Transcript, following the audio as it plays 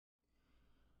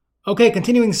Okay,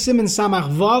 continuing Siman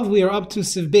Samach Vav, we are up to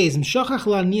Siv Beis. Mshachach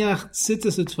la'niach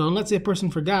tzitzis u'tfilin. Let's say a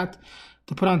person forgot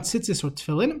to put on tzitzis or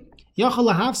tefillin.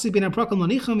 Yachal lahavsik bin haprakim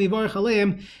lanicham vivarich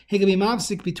aleim. He can be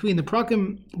mavsik between the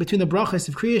brachas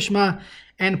of Krias Shema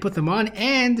and put them on,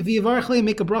 and vivarich aleim,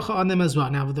 make a bracha on them as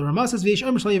well. Now the Ramah says v'yish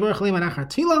omer shal yivarich aleim an achar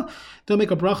tefillah. Don't make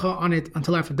a bracha on it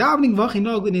until after davening. V'achi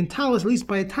noglin in talis, at least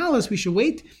by a talis we should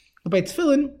wait. But by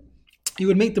tefillin, you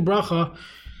would make the bracha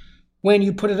when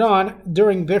you put it on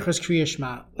during Birchas Krias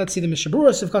Shema. Let's see the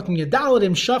Mishaburas of Katan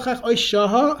Yadaladim Shachach Oy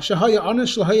Shahaya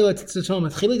Anish Lahaya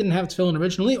Tzitzum Tchili didn't have tefillin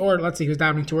originally, or let's say he was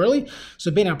davening too early.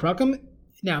 So Ben Aprakim.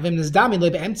 Now Vim Nizdami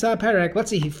Lebe Emtza Parak. Let's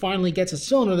say he finally gets his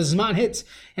tefillin or the Zman hits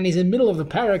and he's in the middle of the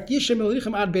Parak. Yishem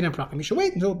Elichem Ad Ben Aprakim. You should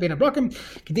wait until Ben Aprakim.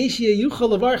 Kaddish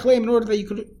Yuchal Levarich Leim in order that you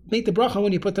could make the bracha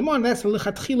when you put them on. That's the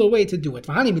Lechatchila way to do it.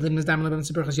 V'hani Milim Nizdami Lebe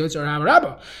Birchas Yotzer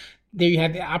Rabba. There you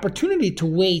have the opportunity to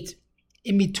wait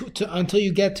until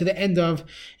you get to the end of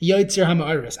Yotzer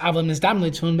HaMa'aris. Avlam Nizdam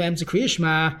Leitzvon Be'emtza Krias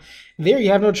Shema. There you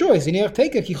have no choice. And you have to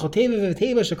take a Kichoteva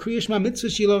V'Teva Shekrias Shema Mitzvah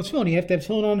Shilo Tefillin. You have to have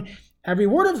tefillin on every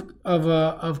word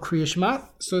of Krias Shema,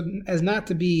 so as not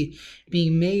to be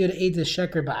being made Eid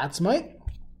Sheker Ba'atzmai.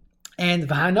 And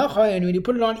V'Hanacha, and when you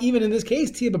put it on, even in this case,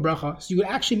 Tiyah B'Bracha. So you would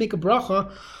actually make a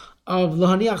bracha of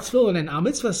Lahaniach Tefillin and Al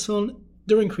Mitzvah Tefillin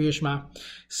during Krias Shema.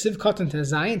 Siv Katan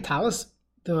Tezayin Talis.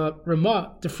 The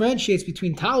Ramah differentiates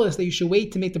between talis, that you should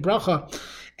wait to make the bracha,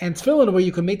 and tefillin, where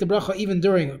you can make the bracha even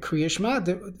during a Krias Shema.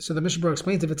 So the Mishnah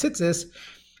explains if it's tzitzis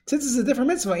is a different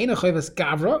mitzvah. Eina chayvas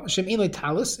gavra shem ein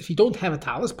talis. If you don't have a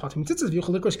talis, patim tzitzis.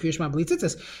 V'yuchal likros Krias Shema b'li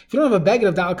tzitzis. If you don't have a baguette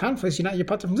of dal confess, you're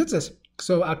patim from tzitzis.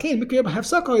 So alkein mikri have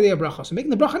sakar idei bracha. So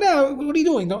making the bracha now, what are you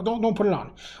doing? Don't put it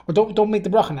on, or don't make the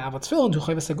bracha now. But tefillin to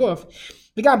chayvas aguf.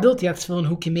 The guy built yet tefillin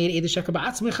who can make Eid Sheker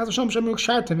Ba'atzmai Chaz Hashem Shem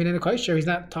Rukshartam in a kedushah. He's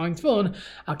not tying tefillin.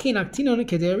 Alkein aktinon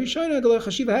kedei rishona delo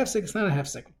chashiva hefsek. It's not a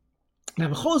hefsek. Now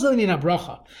v'chol in a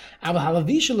bracha. Abel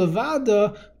halavisha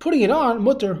levada, putting it on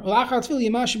mutter olachar tefillin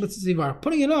yemashi b'tzivar.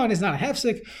 Putting it on is not a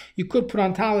hefsek. You could put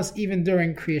on talis even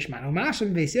during Krias Shema.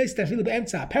 U'mashem v'yisayis tefillin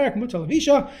be'emtza parak mutter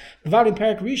lavisha levadim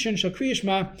parak rishon shel Krias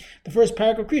Shema. The first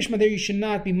parak of Krias Shema, there you should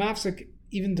not be mafsek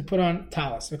even to put on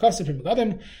talis. Because of him,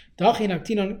 dachin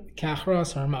aktinon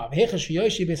kachras harmav hechash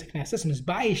yoshi b'sekneses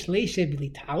mizbayish leishe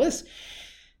b'li talis.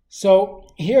 So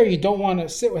here you don't want to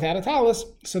sit without a talis.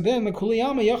 So then the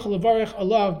kuliyama yachal levarich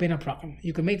alav ben aprakim.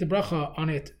 You can make the bracha on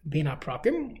it ben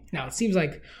aprakim. Now it seems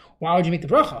like, why would you make the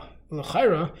bracha?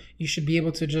 L'chayra, you should be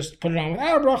able to just put it on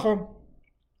without a bracha.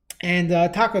 And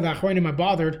taka the achronim are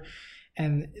bothered,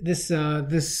 and this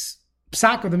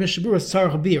psak of the Mishabur is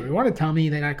tzarech bir. You want to tell me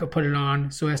that I could put it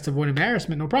on so as to avoid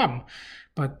embarrassment? No problem.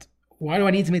 But why do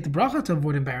I need to make the bracha to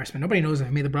avoid embarrassment? Nobody knows if I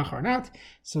made the bracha or not.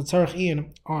 So tzarech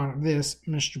in on this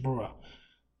Mishabura.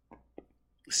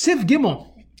 Siv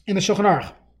Gimel in the Shulchan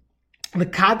Aruch. The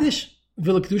kaddish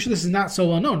v'la kedushah. This is not so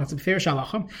well known. That's a fair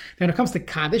shalacha. Then when it comes to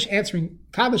kaddish, answering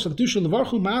kaddish la kedushah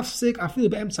levarchu mafsik afilu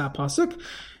be'emtza pasuk.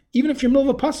 Even if you're in the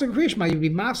middle of a pasuk of Krias Shema, you'd be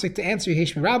mafsik to answer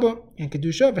Yeshma Rabba and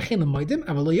Kedusha v'chein l'moidim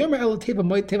avalo yomer el teva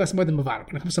tevas moidim b'varim.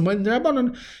 When it comes to moidim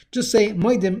d'Rabbanan, just say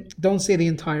moidim. Don't say the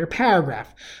entire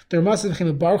paragraph. The Ramah says v'chein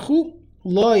l'barchu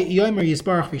lo yomer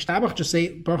yisbarach v'yishtabach. Just say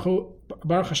baruch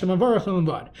Hashem avarach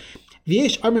l'mavad.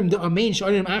 V'yesh armim de'amein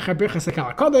she'onim achar birchas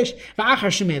hakal kaddish v'achar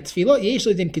shemei tefillah yesh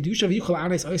l'dim kedusha v'yuchal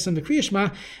anes oisam v'Kriyas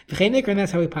Shema v'chein ikar, and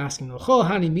that's how we pass him. L'chol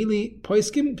hani mili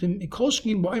poiskim v'mikol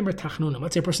shkim ba'omer tachnunim.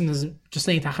 Let's say a person is just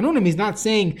saying tachnunim, he's not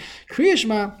saying Kriyas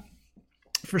Shema.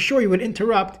 For sure, you would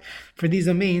interrupt for these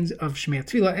amains of shemei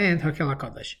tefillah and hakal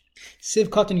kaddish. Siv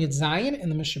katan yud zayin in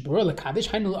the Mishabura l'kaddish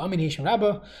hainu l'amin yeshim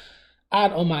rabba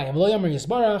ad omayim lo yomer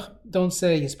yisbarach. Don't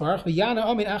say yisbarach v'yana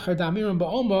amin achar da'amirim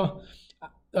ba'oma.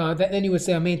 Then you would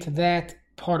say amen to that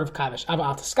part of kaddish.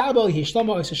 That's just a minhag.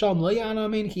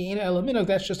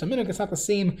 It's not the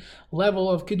same level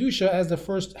of kedusha as the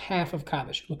first half of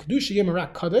kaddish. Don't say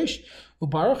yimlech.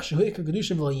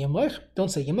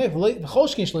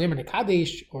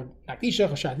 Or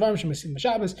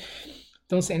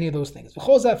don't say any of those things.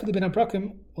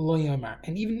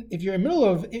 And even if you're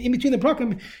in between the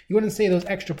prakim, you wouldn't say those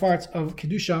extra parts of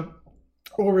kedusha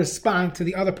or respond to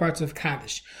the other parts of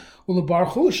kaddish. As well, you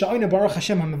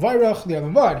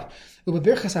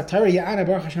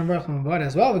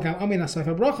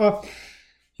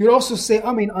would also say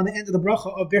amin on the end of the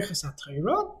bracha of birchas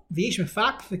hatayra.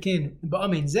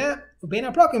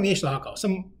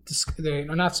 Some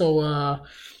are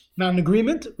not in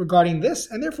agreement regarding this,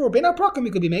 and therefore bein haprakim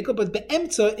you could be makel, but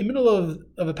be'emtza, in the middle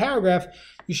of a paragraph,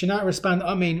 you should not respond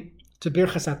amin to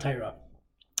birchas hatayra.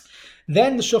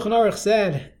 Then the Shulchan Aruch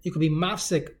said you could be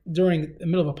mafsik during the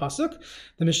middle of a pasuk.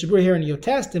 The Mishabur here in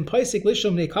Yotest in Paisik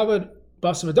Lishom Neikavad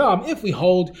Bas Adam, if we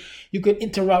hold you could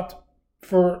interrupt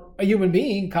for a human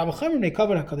being,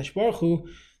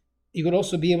 you could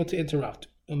also be able to interrupt.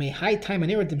 High time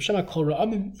and hear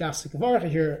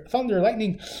thunder,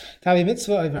 lightning. You're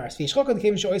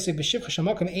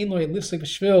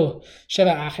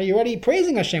already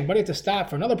praising Hashem. Why do you have to stop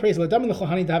for another praise? It's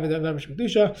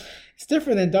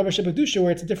different than davar shebekdusha,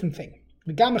 where it's a different thing.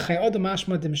 And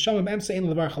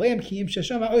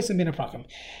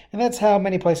that's how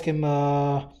many places can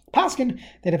paskin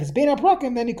that if it's bein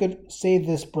haprakim, then you could say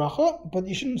this bracha, but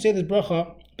you shouldn't say this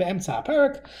bracha be'emtza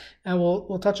parak. And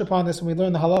we'll touch upon this when we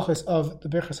learn the halachas of the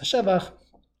birchas hashevach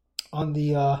on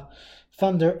the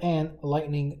thunder and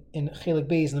lightning in chelik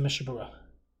beis in the Mishnah Berurah.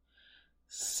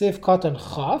 Sif katan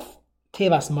chaf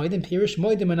tevas moedim pirish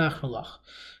moedim anachnulach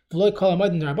v'loy kol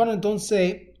moedim d'Rabbanan. Don't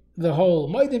say the whole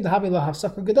moedim d'havilah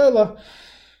hafsaka gedola.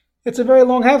 It's a very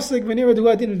long hafsik. V'nira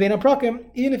du'adin bein haprakim.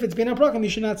 Even if it's bein haprakim, you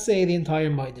should not say the entire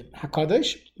moedim.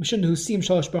 Hakaddish mishun husim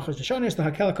shalosh brachos l'shanis. The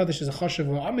hakel kaddish is a chashav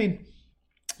v'amin.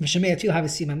 V'shemei atil have a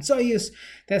siman tzayis.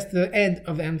 That's the end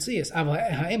of the emtziyus. Aval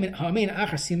ha'amin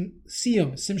achar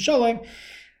siyum sim shalom.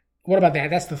 What about that?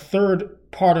 That's the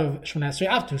third part of Shemona Esrei.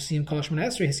 After Siyum Kol Shemona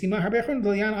Esrei, Heskima Harbechon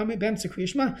V'Liyan Ami B'Emtza Krias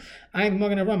Shema. I am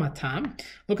Magen Avram Atam.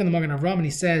 Look in the Magen Avram and he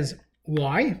says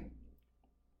why.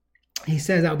 He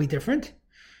says that will be different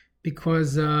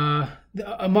because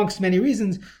amongst many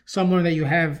reasons, somewhere that you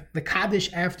have the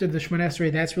kaddish after the Shemona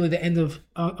Esrei. That's really the end of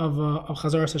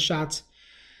Chazaras Hashatz.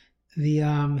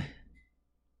 The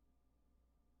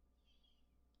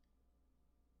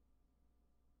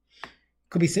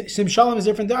could be sim shalom is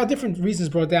different. There are different reasons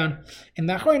brought down in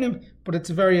the Achronim, but it's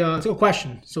a very it's a good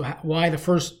question. So why the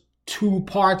first two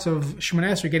parts of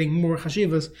Shemona Esrei are getting more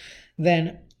chashivas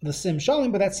than the sim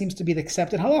shalom? But that seems to be the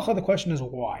accepted halacha. The question is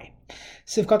why.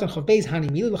 Siv katan chav beis hani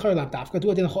mili l'char lav dafka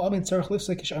du adin chol amen tzarich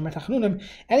lifsek kish amer tachnunim.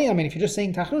 Any amen, if you're just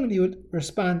saying tachnunim, you would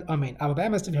respond amen. Ava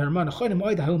b'emes tiv herman achonim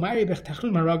oida hu ma'iri bech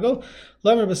tachnunim haragol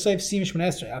lamer b'soif sim Shemona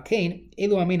Esrei alkein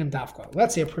elu amenim dafka.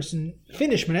 Let's say a person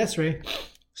finished Shemona Esrei,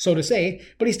 so to say,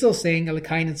 but he's still saying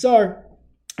Elikain and Zar,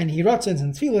 and he rotzins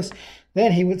and tefillas,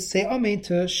 then he would say Amen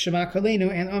to Shema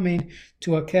Kalenu and Amen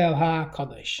to Akel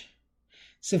HaKaddish.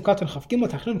 Siv katan chaf gimel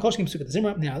tachnun koshkim sukat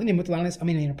zimra ne'alinim mutalanis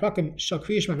Amen ein haprakim shal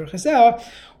Krias Shema bercheseh.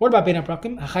 What about bein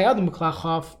haprakim? Hachayadu mukla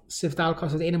chaf siv tal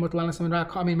kasad ein mutalanis Amen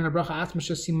rak Amen min habracha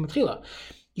atmasha sim matchila.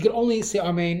 You can only say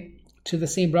Amen to the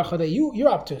same bracha that you're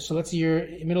up to. So let's say you're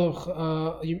in middle of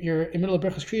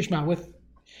berchas Krias Shema with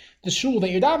the shul that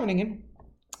you're davening in.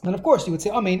 Then of course you would say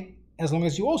Amen as long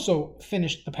as you also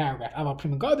finished the paragraph. Aval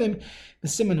prima gadim, the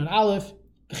Siman on Aleph,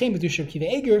 v'chein kedushah kiva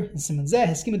eger, and Siman zeh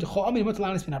heskima d'chol Amen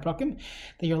mutalanis bin haprakim.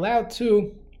 That you're allowed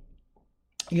to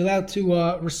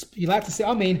say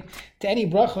Amen to any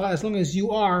bracha as long as you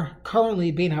are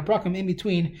currently bein haprakim in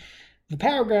between the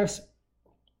paragraphs,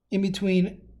 in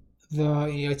between the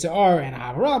Yitzhar and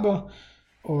Havarabba,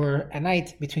 or at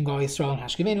night between Gal Yisrael and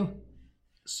Hashkivenu.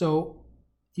 So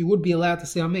you would be allowed to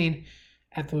say Amen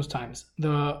at those times.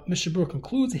 The Mishnah Berurah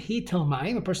concludes, he tell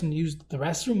mine, a person used the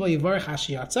restroom,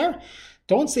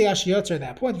 don't say Ashiyatzar at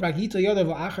that point.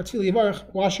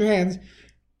 Wash your hands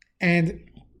and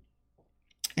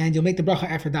you'll make the bracha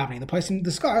after davening. The person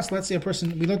discussed, let's say a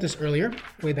person, we learned this earlier,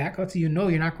 way back, let's say you're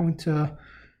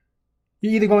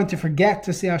either going to forget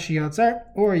to say Ashiyatzar,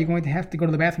 or you're going to have to go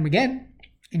to the bathroom again,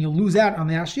 and you'll lose out on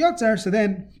the Ashiyatzar, so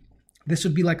then this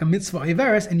would be like a mitzvah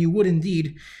Iveris, and you would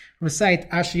indeed recite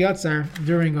Ashiyatzar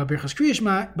during a Birchas Krias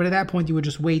Shema, but at that point you would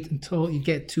just wait until you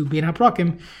get to Bein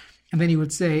HaPrakim, and then you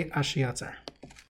would say Ashiyatzar.